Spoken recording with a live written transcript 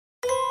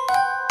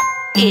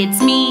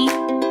It's me,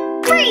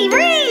 Bree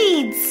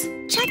Reads!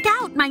 Check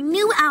out my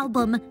new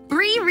album,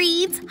 Bree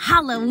Reads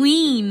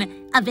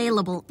Halloween,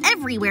 available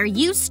everywhere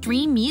you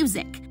stream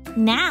music.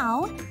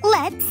 Now,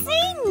 let's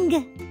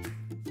sing!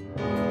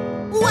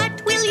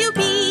 What will you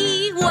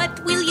be?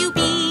 What will you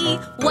be?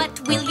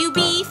 What will you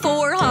be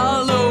for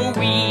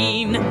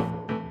Halloween?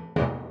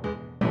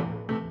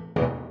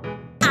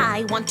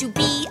 I want to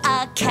be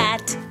a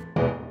cat.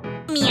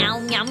 Meow,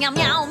 meow, meow,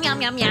 meow, meow,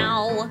 meow,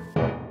 meow.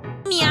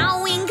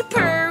 Meowing,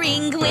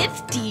 purring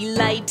with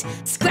delight,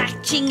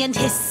 scratching and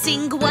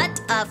hissing, what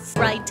a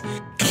fright.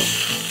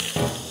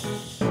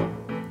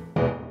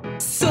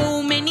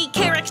 So many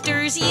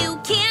characters you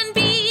can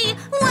be.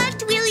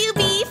 What will you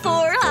be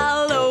for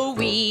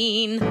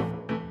Halloween?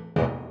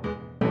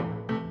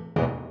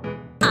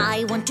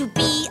 I want to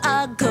be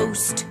a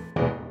ghost.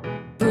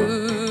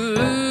 Boo.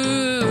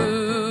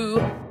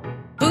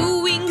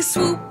 Booing,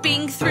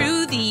 swooping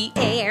through the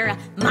air.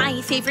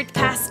 My favorite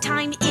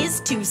pastime is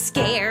to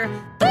scare.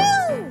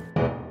 Boo!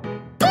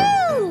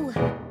 Boo!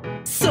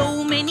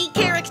 So many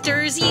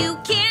characters you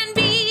can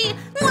be.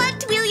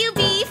 What will you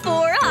be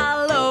for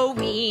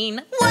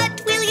Halloween?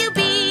 What will you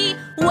be?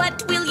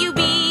 What will you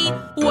be?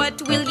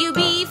 What will you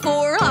be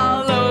for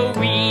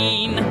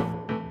Halloween?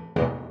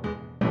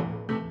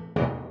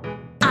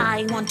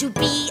 I want to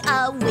be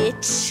a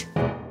witch.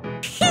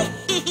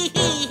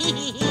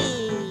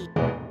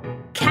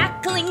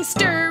 Cackling,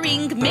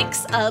 stirring,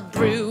 mix a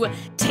brew.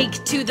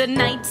 Take to the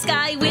night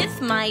sky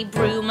with my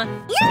broom.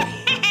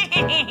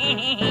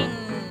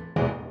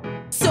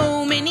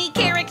 So many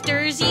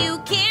characters you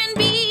can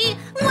be.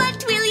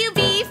 What will you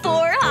be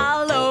for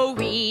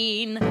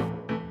Halloween?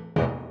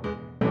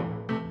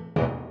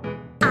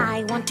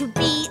 I want to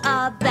be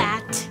a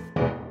bat.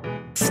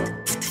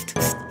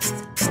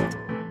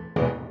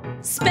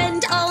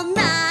 Spend all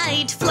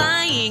night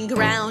flying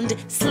around.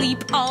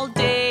 Sleep all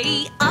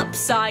day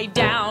upside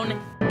down.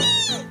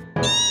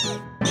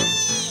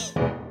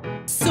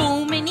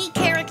 So many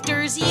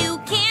characters you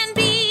can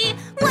be.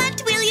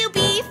 What will you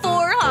be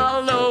for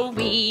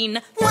Halloween?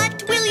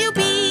 What will you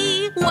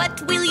be?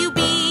 What will you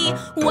be?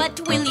 What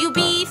will you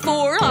be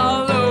for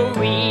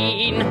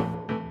Halloween?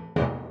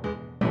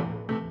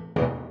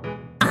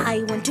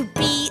 I want to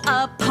be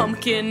a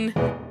pumpkin.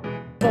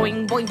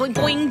 Boing, boing, boing,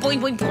 boing, boing,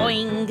 boing,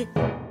 boing.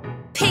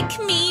 Pick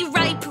me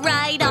ripe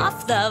right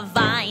off the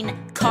vine.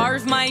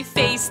 Carve my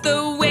face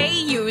the way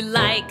you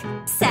like.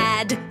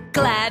 Sad,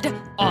 glad,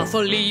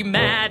 awfully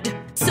mad.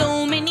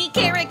 So many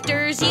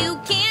characters you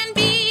can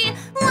be.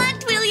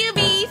 What will you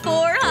be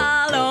for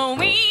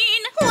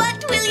Halloween?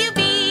 What will you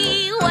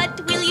be? What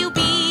will you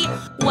be?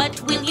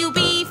 What will you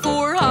be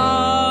for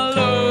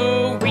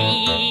Halloween?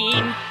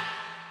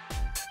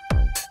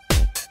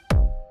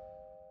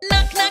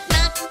 Knock, knock,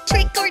 knock,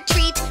 trick or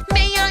treat.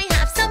 May I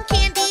have some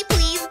candy,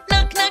 please?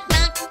 Knock, knock,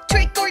 knock,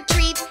 trick or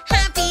treat.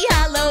 Happy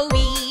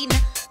Halloween.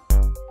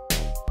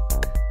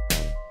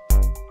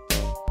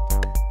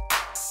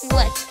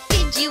 What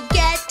did you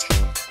get?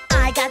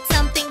 I got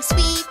something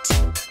sweet.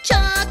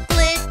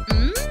 Chocolate.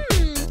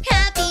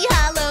 Happy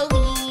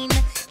Halloween.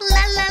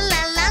 La la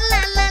la la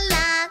la la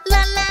la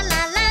la la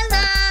la la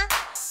la.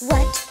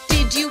 What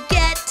did you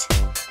get?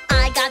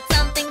 I got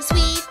something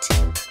sweet.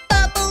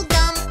 Bubble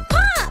gum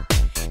pop.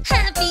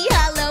 Happy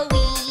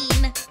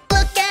Halloween.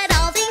 Look at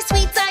all these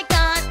sweets I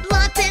got.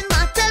 Lots and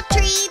lots of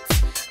treats.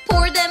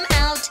 Pour them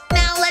out.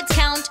 Now let's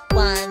count.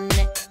 1,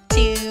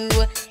 2.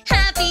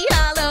 Happy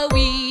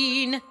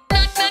Halloween.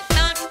 Knock, knock,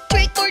 knock,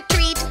 trick or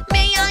treat.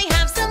 May I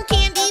have some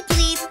candy,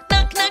 please?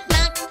 Knock, knock,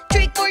 knock,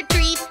 trick or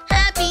treat.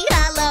 Happy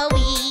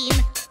Halloween.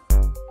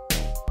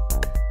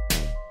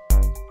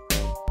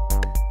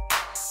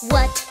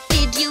 What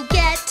did you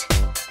get?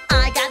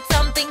 I got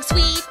something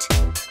sweet.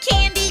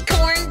 Candy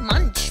corn,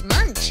 munch,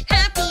 munch.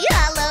 Happy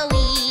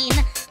Halloween.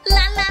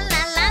 La la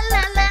la la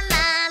la la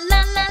la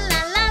la la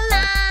la la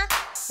la.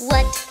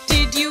 What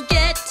did you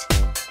get?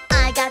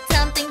 I got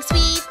something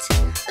sweet.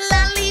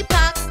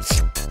 Lollipop.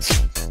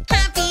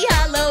 Happy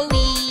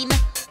Halloween.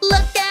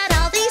 Look at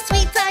all these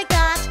sweets I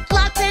got.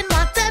 Lots and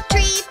lots of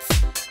treats.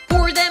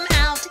 Pour them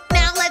out.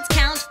 Now let's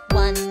count.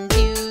 1,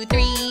 2,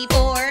 3,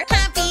 4.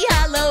 Happy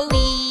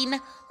Halloween.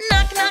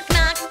 Knock, knock,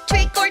 knock,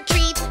 trick or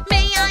treat.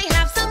 May I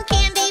have some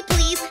candy,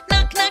 please?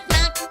 Knock, knock,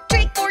 knock,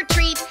 trick or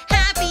treat.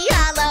 Happy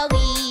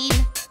Halloween.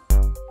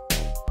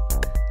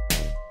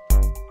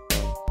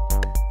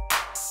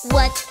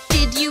 What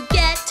did you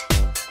get?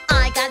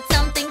 I got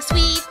something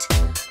sweet.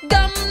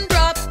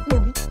 Gumdrop.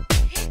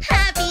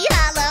 Happy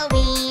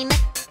Halloween.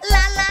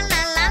 La la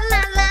la la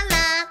la la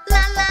la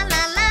la la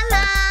la la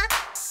la.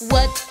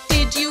 What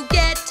did you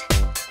get?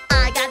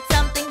 I got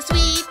something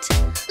sweet.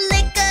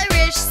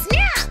 Licorice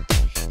snap.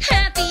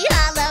 Happy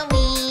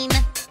Halloween.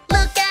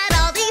 Look at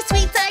all these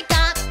sweets I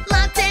got.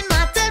 Lots and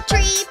lots of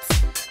treats.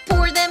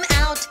 Pour them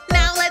out.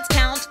 Now let's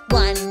count.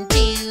 1,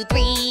 2,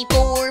 3,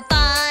 4,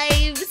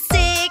 5,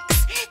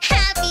 6.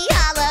 Happy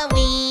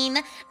Halloween.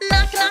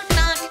 Knock, knock,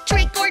 knock,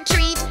 trick or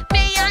treat.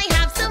 May I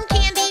have some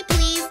candy,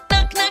 please?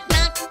 Knock, knock,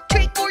 knock,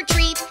 trick or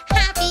treat.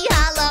 Happy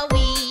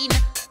Halloween.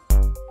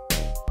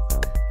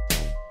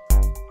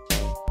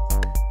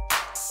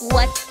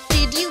 What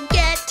did you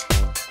get?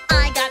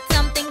 I got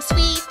something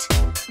sweet.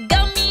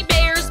 Gummy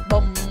bears,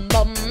 bum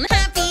bum.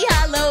 Happy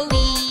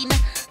Halloween.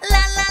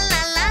 La la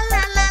la la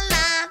la la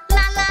la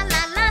la la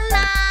la la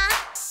la.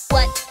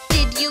 What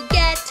did you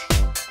get?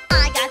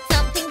 I got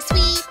something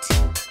sweet.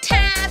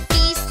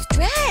 Taffy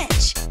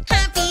stretch.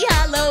 Happy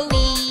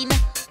Halloween.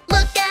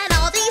 Look at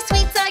all these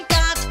sweets I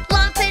got.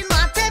 Lots and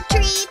lots of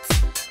treats.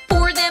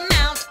 Pour them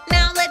out.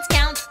 Now let's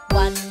count.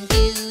 1,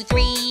 2,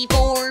 3,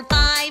 4,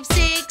 5,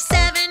 6,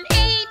 7,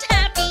 8.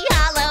 Happy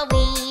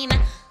Halloween.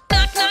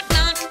 Knock, knock,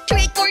 knock.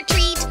 Trick or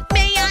treat.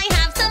 May I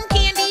have some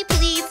candy,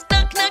 please?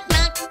 Knock, knock,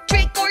 knock.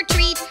 Trick or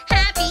treat.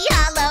 Happy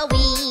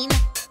Halloween.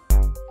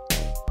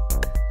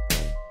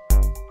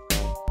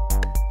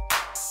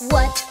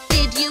 What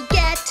did you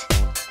get?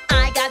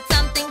 I got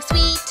something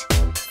sweet.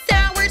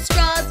 Sour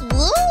straws.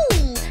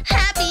 Woo!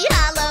 Happy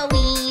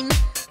Halloween.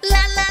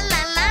 La la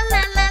la la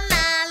la la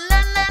la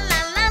la la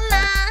la la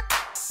la.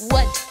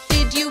 What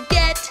did you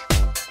get?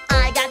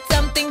 I got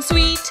something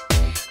sweet.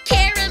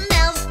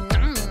 Caramels.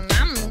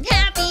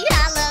 Happy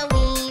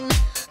Halloween.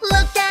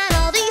 Look at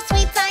all these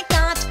sweets I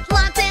got.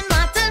 Lots and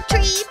lots of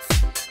treats.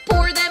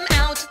 Pour them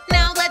out.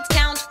 Now let's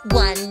count.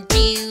 1,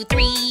 2,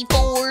 3,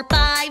 4,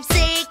 5,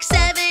 6,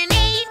 7,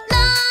 8,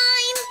 9,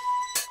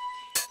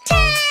 10.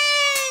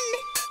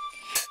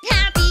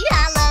 Happy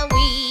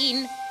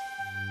Halloween.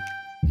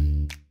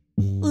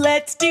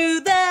 Let's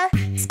do the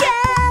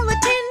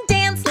skeleton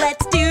dance.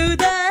 Let's do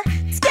the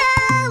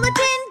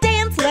skeleton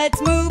dance. Let's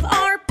move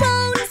our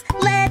bones.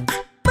 Let's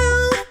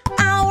move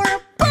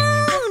our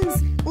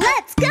bones.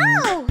 Let's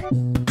go.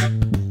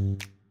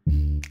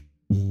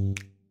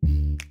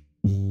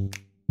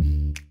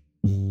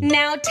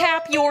 Now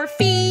tap your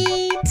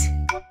feet.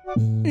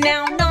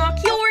 Now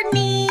knock your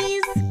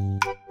knees.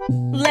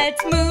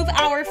 Let's move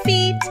our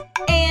feet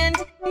and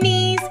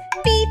knees,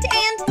 feet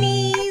and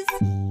knees.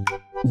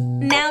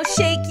 Now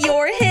shake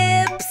your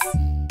hips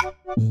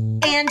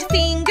and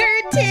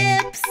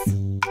fingertips.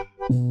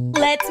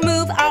 Let's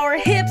move our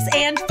hips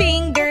and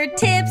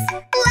fingertips.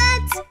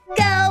 Let's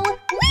go.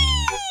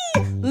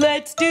 Whee!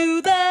 Let's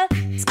do the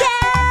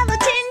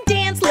skeleton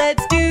dance.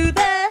 Let's do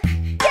the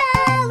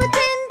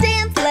skeleton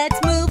dance. Let's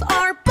move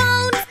our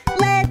bones.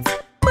 Let's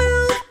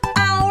move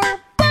our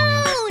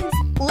bones.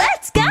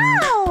 Let's go.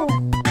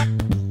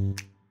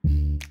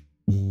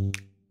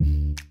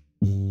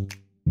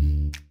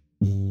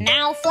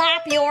 Now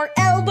flap your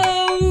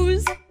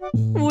elbows.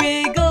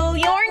 Wiggle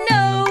your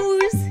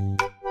nose.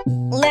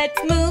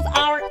 Let's move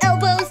our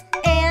elbows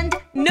and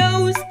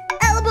nose.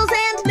 Elbows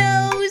and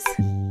nose.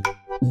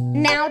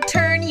 Now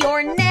turn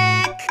your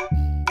neck.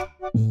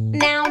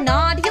 Now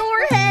nod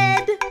your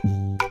head.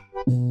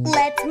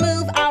 Let's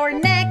move our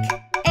neck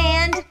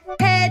and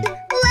head.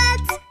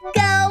 Let's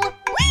go.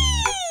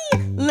 Whee!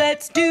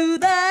 Let's do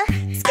the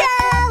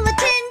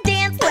skeleton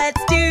dance.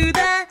 Let's do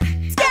the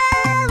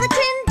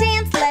skeleton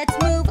dance. Let's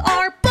move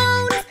our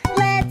bones.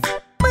 Let's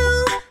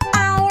move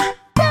our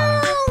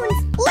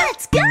bones.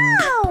 Let's go.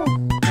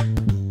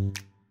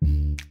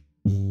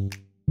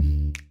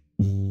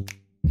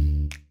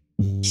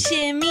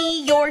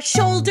 Shimmy your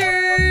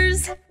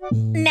shoulders.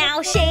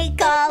 Now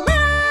shake all over.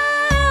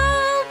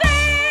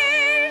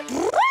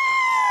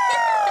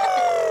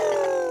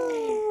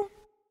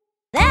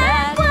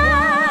 That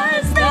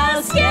was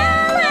the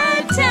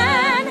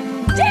skeleton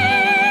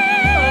dance.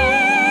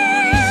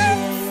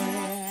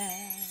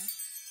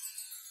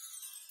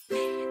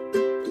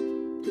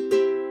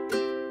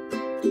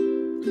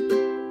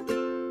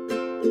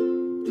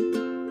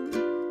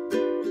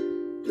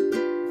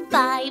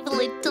 5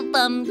 little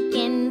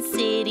pumpkins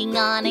sitting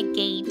on a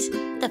gate.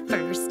 The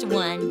first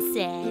one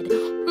said,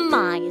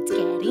 "My, it's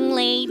getting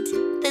late."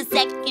 The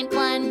second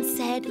one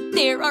said,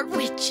 "There are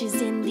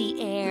witches in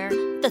the air."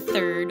 The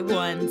third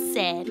one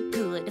said,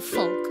 "Good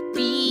folk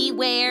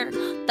beware."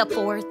 The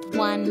fourth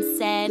one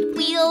said,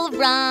 "We'll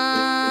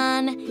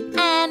run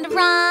and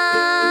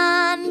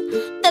run."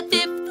 The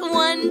fifth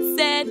one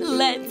said,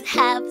 "Let's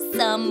have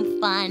some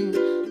fun."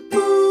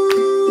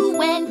 Ooh,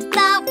 went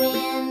the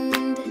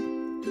wind.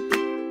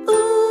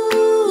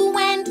 Ooh,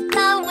 went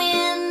the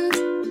wind.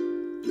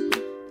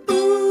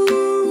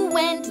 Ooh,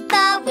 went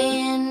the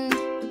wind.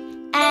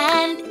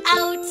 And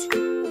out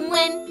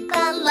went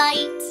the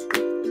light.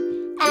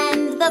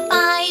 And the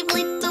 5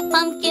 little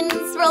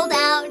pumpkins rolled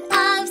out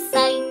of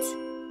sight.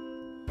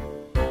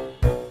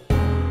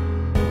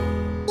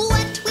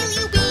 What will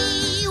you be?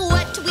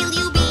 What will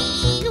you be?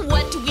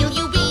 What will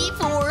you be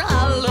for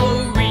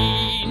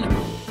Halloween?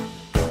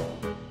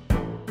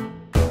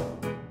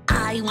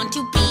 I want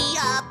to be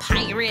a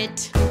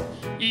pirate.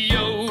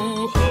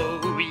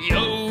 Yo-ho,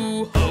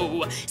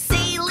 yo-ho.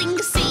 Sailing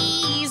the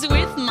seas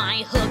with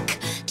my hook.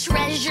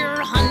 Treasure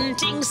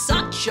hunting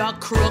such a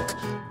crook.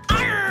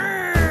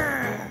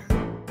 Arr!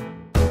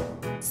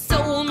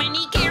 So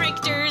many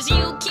characters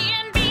you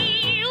can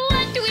be.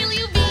 What will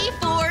you be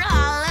for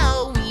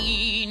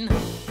Halloween?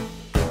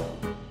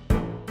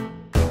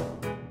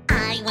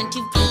 I want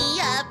to be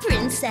a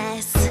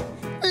princess.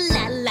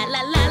 La la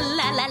la la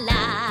la la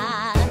la.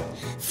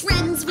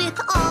 Friends with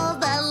all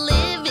the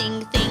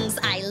living things.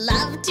 I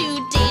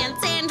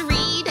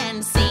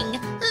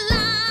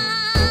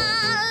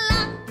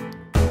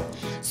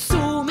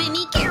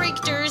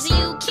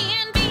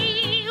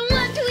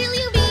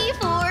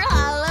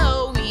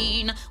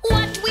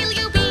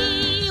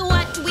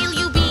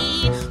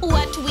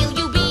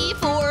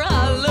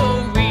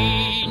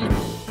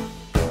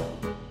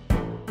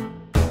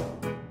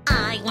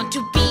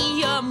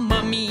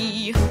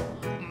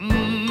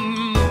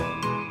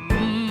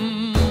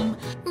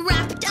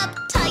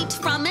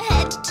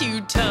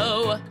to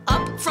toe.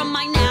 Up from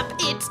my nap,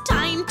 it's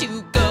time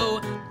to go.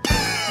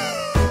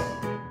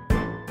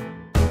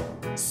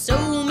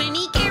 So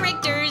many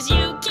characters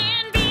you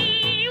can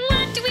be.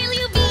 What will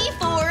you be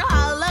for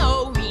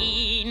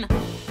Halloween?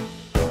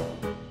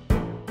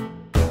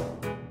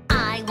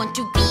 I want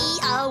to be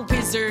a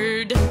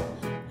wizard.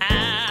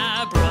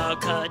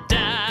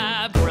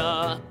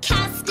 Abracadabra.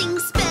 Casting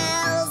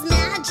spells,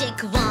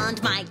 magic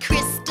wand, my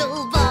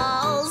crystal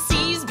ball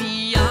sees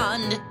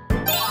beyond.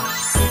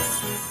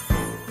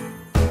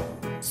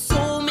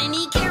 So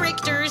many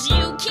characters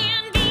you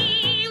can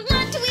be.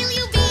 What will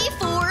you be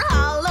for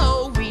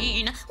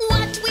Halloween?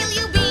 What will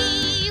you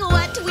be?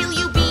 What will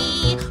you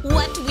be?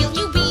 What will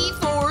you be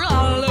for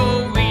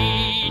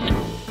Halloween?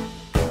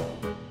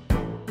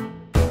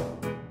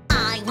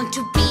 I want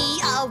to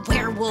be a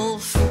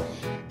werewolf.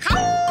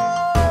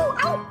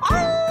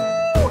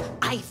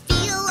 I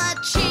feel a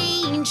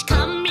change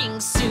coming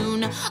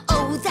soon.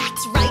 Oh,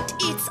 that's right,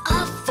 it's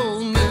a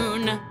full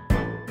moon.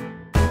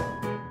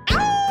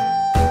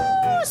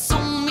 So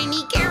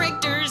many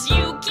characters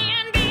you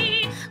can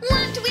be.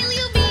 What will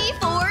you be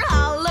for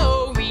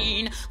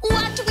Halloween?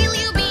 What will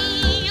you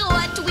be?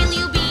 What will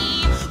you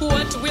be?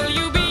 What will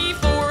you be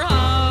for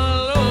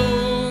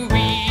Halloween?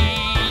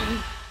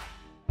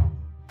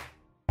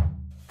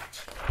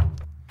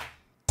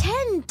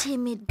 10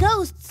 timid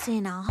ghosts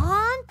in a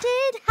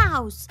haunted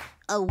house.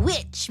 A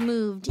witch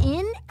moved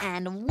in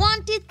and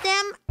wanted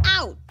them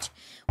out.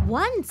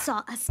 One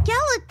saw a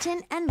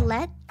skeleton and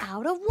let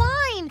out a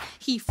whine.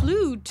 He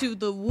flew to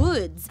the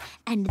woods,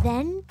 and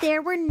then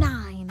there were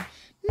 9.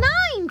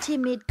 9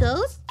 timid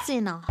ghosts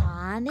in a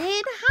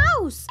haunted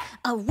house.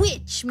 A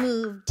witch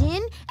moved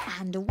in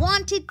and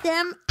wanted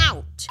them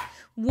out.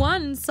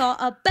 One saw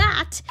a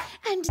bat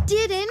and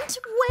didn't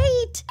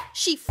wait.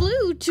 She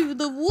flew to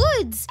the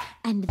woods,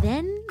 and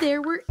then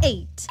there were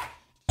 8.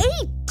 8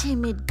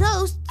 timid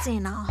ghosts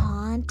in a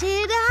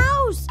haunted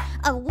house.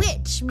 A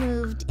witch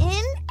moved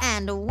in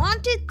and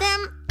wanted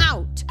them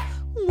out.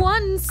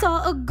 One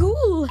saw a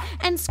ghoul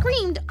and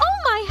screamed, "Oh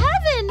my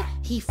heaven!"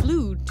 He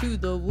flew to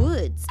the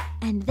woods,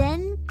 and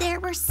then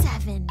there were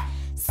 7.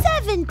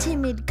 7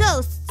 timid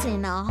ghosts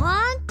in a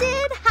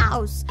haunted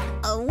house.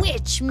 A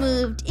witch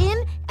moved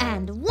in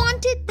and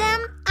wanted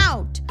them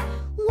out.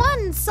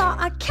 One saw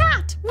a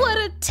cat. What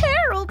a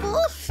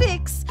terrible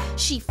fix!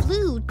 She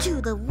flew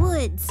to the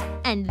woods,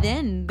 and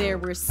then there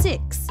were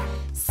 6.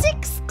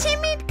 6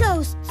 timid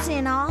ghosts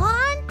in a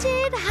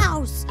haunted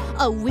house.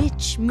 A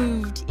witch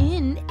moved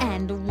in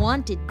and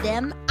wanted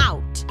them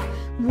out.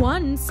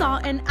 One saw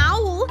an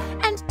owl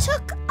and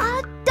took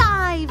a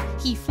dive.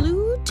 He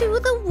flew to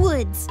the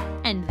woods,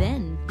 and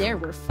then there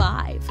were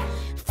 5.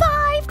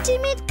 5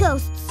 timid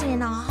ghosts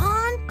in a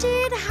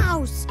haunted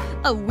house.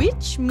 A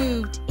witch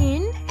moved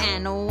in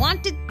and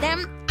wanted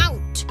them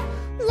out.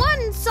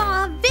 One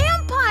saw a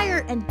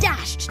vampire and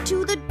dashed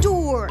to the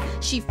door.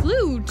 She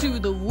flew to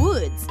the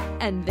woods,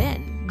 and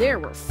then there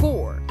were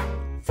 4.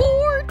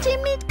 4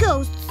 timid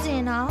ghosts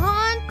in a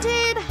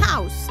haunted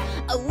house.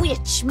 A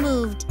witch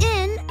moved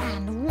in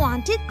and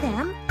wanted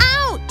them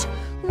out.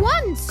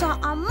 One saw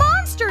a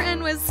monster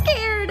and was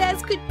scared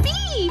as could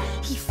be.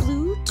 He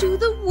flew to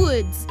the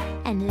woods,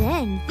 and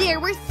then there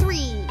were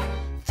 3.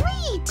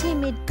 3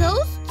 timid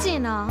ghosts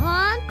in a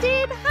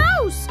haunted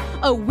house.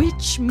 A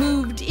witch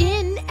moved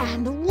in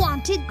and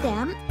wanted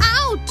them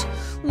out.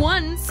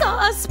 One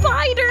saw a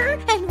spider,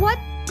 and what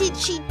did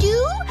she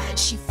do?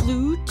 She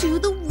flew to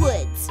the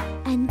woods,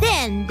 and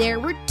then there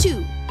were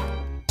 2.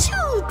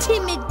 2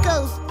 timid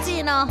ghosts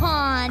in a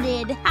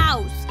haunted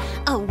house.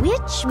 A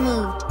witch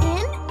moved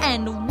in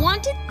and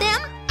wanted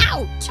them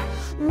out.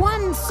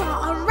 One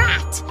saw a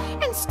rat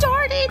and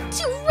started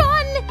to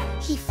run.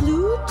 He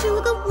flew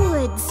to the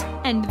woods,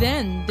 and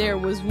then there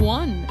was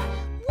 1.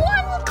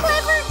 1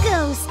 clever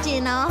ghost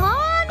in a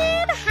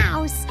haunted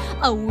house.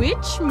 A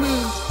witch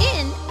moved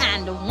in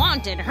and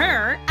wanted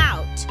her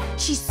out.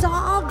 She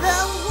saw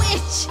the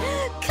witch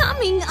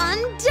coming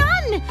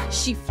undone.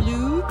 She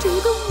flew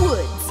to the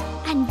woods,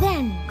 and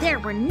then there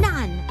were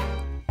none.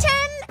 10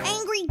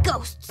 angry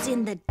ghosts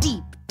in the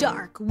deep,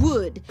 dark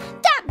wood.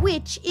 That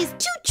witch is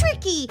too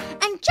tricky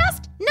and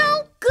just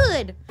no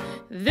good.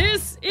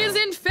 This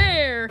isn't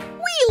fair.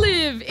 We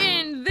live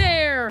in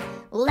there.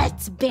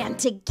 Let's band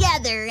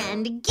together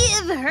and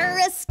give her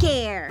a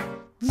scare.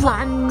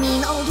 1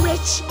 mean old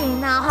witch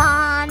in a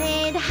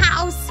haunted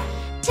house.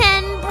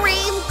 10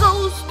 brave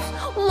ghosts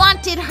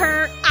wanted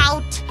her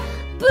out.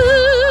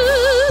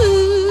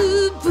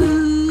 Boo,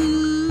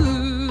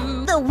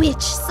 boo. The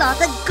witch saw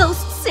the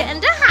ghosts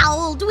and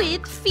howled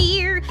with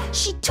fear.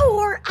 She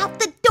tore out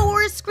the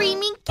door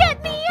screaming,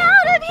 "Get me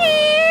out of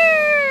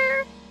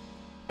here!"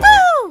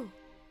 Boo!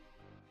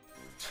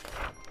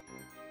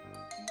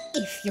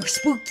 If you're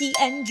spooky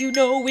and you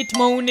know it,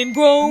 moan and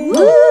groan.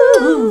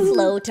 Ooh,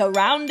 float Float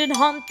around and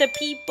haunt the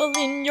people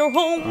in your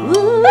home.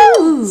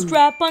 Ooh.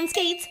 Strap on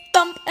skates,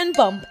 thump and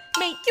bump,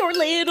 make your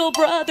little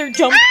brother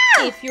jump.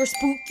 If you're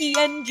spooky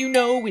and you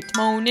know it,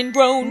 moan and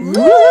groan.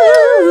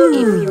 Ooh.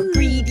 If you're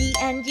greedy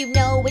and you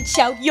know it,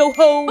 shout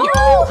yo-ho.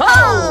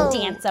 Yo-ho.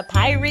 Dance a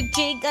pirate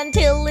jig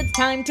until it's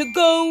time to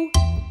go.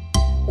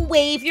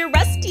 Wave your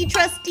rusty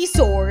trusty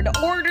sword,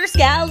 order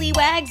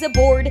scallywags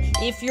aboard.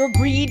 If you're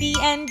greedy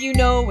and you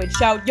know it,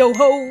 shout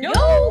yo-ho.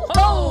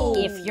 Yo-ho.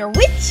 If you're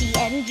witchy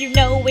and you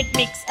know it,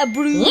 mix a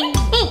brew.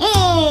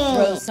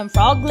 Throw some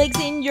frog legs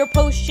in your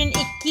potion,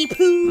 icky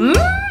poo.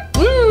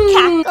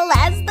 Cackle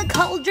as the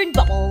cauldron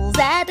bubbles,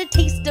 add a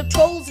taste of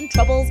trolls and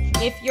troubles.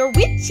 If you're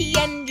witchy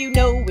and you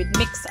know it,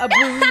 mix a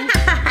brew.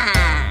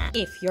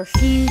 If you're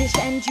fiendish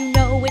and you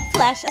know it,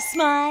 flash a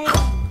smile.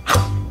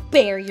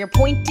 Bare your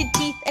pointed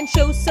teeth and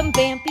show some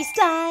vampy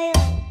style.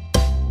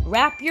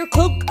 Wrap your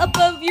cloak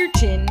above your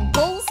chin,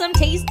 pull some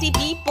tasty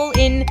people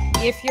in.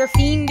 If you're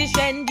fiendish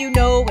and you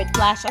know it,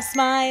 flash a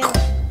smile.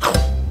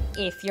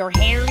 If you're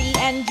hairy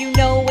and you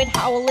know it,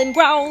 howl and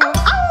growl.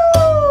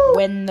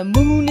 When the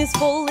moon is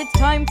full, it's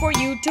time for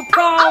you to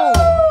prowl.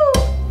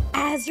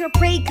 As your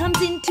prey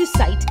comes into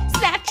sight,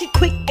 snatch it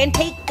quick and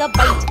take a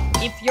bite.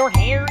 If you're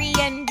hairy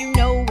and you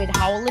know it,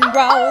 howl and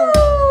growl.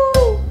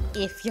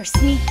 If you're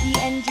sneaky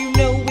and you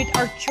know it,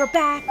 arch your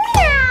back.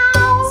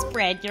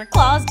 Spread your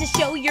claws to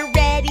show you're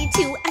ready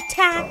to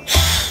attack.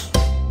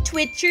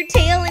 Twitch your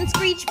tail and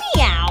screech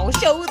meow,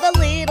 show the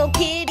little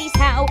kitties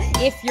how.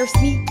 If you're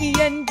sneaky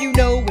and you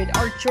know it,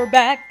 arch your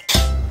back.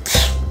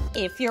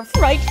 If you're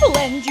frightful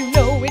and you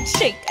know it,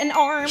 shake an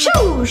arm.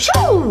 Shoo,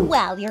 shoo.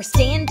 While you're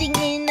standing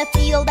in a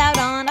field out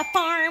on a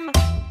farm.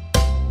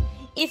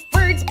 If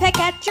birds peck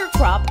at your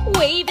crop,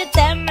 wave at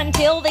them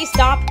until they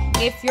stop.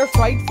 If you're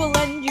frightful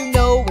and you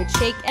know it,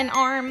 shake an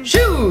arm.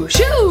 Shoo,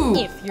 shoo.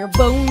 If you're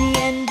bony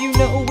and you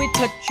know it,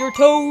 touch your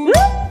toes.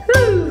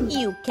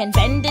 You can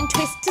bend and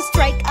twist to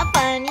strike a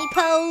funny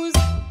pose.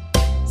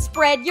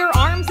 Spread your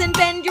arms and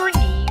bend your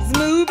knees,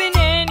 move in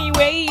any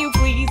way you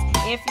please.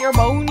 If you're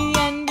bony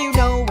and you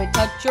know it,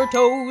 touch your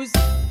toes.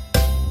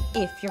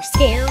 If you're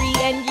scary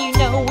and you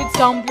know it,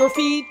 stomp your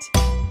feet.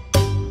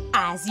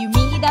 As you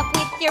meet up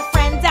with your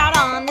friends out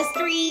on the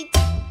street.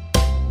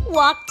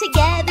 Walk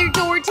together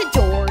door to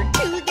door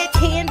to get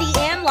candy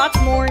and lots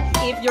more.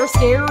 If you're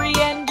scary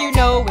and you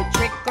know it,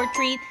 trick or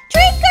treat.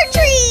 Trick or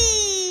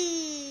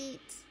treat!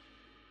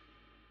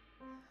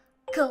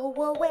 Go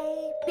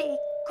away, big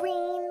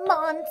green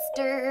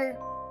monster.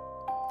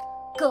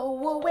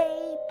 Go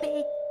away,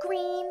 big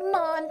green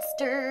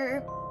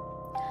monster.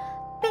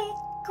 Big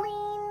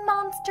green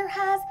monster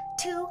has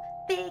two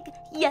big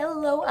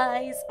yellow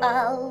eyes,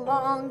 a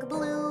long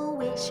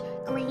bluish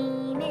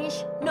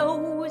greenish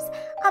nose,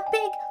 a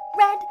big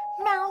red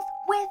mouth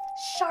with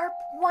sharp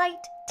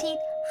white teeth,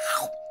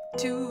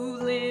 two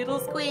little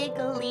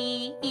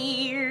squiggly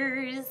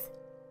ears,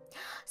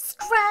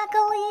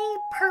 scraggly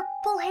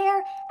purple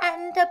hair,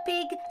 and a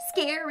big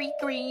scary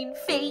green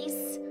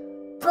face.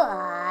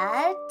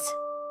 But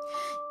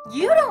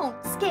you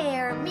don't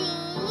scare me,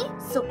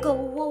 so go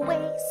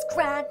away,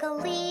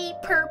 scraggly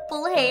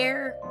purple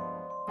hair.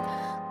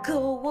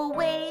 Go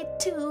away,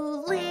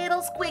 two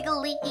little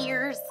squiggly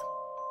ears.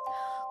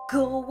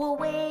 Go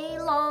away,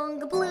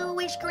 long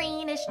bluish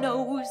greenish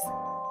nose.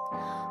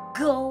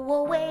 Go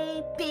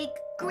away, big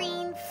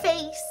green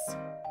face.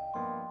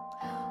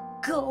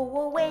 Go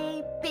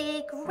away,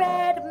 big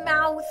red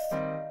mouth.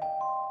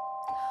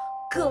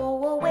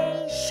 Go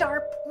away,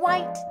 sharp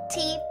white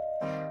teeth.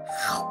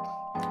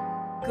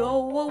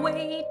 Go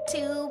away,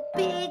 two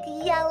big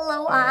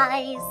yellow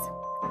eyes.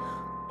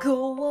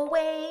 Go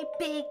away,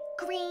 big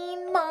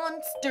green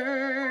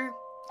monster.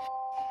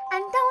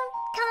 And don't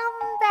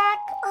come back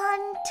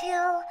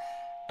until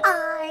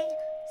I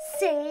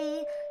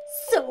say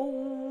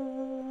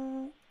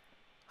so.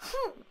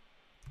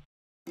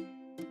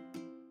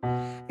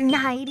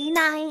 Nighty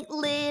night,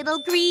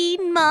 little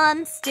green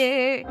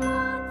monster.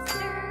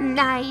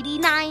 Nighty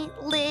night,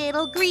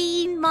 little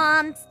green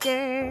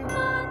monster.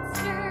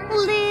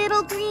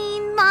 Little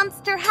green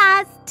monster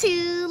has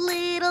two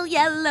little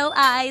yellow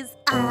eyes,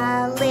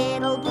 a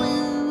little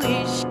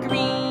bluish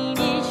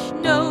greenish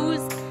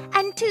nose,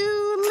 and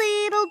two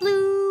little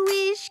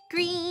bluish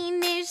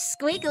greenish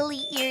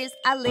squiggly ears,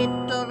 a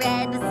little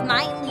red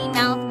smiley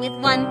mouth with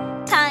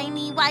one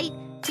tiny white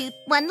tooth,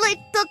 one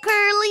little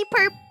curly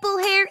purple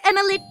hair, and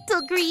a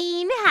little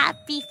green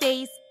happy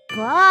face.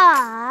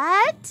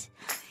 But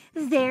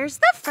there's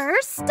the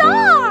first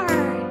star.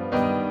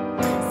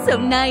 So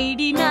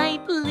nighty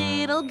night,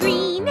 little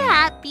green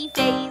happy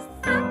face.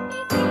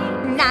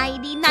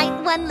 Nighty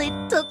night, one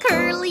little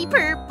curly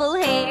purple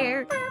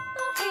hair.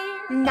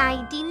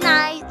 Nighty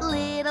night,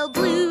 little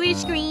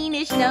bluish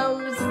greenish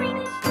nose,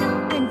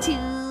 and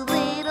two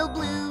little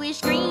bluish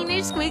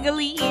greenish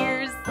squiggly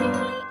ears.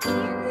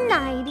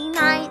 Nighty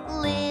night,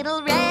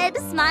 little red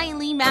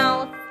smiley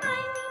mouth.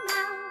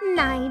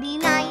 Nighty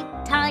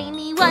night,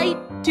 tiny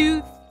white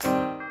tooth.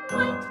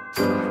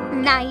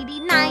 Nighty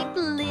night,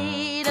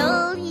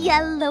 little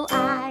yellow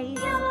eyes.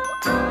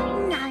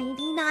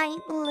 Nighty night,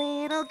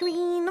 little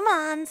green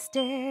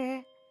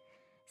monster.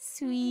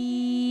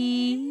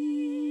 Sweet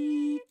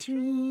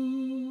dreams.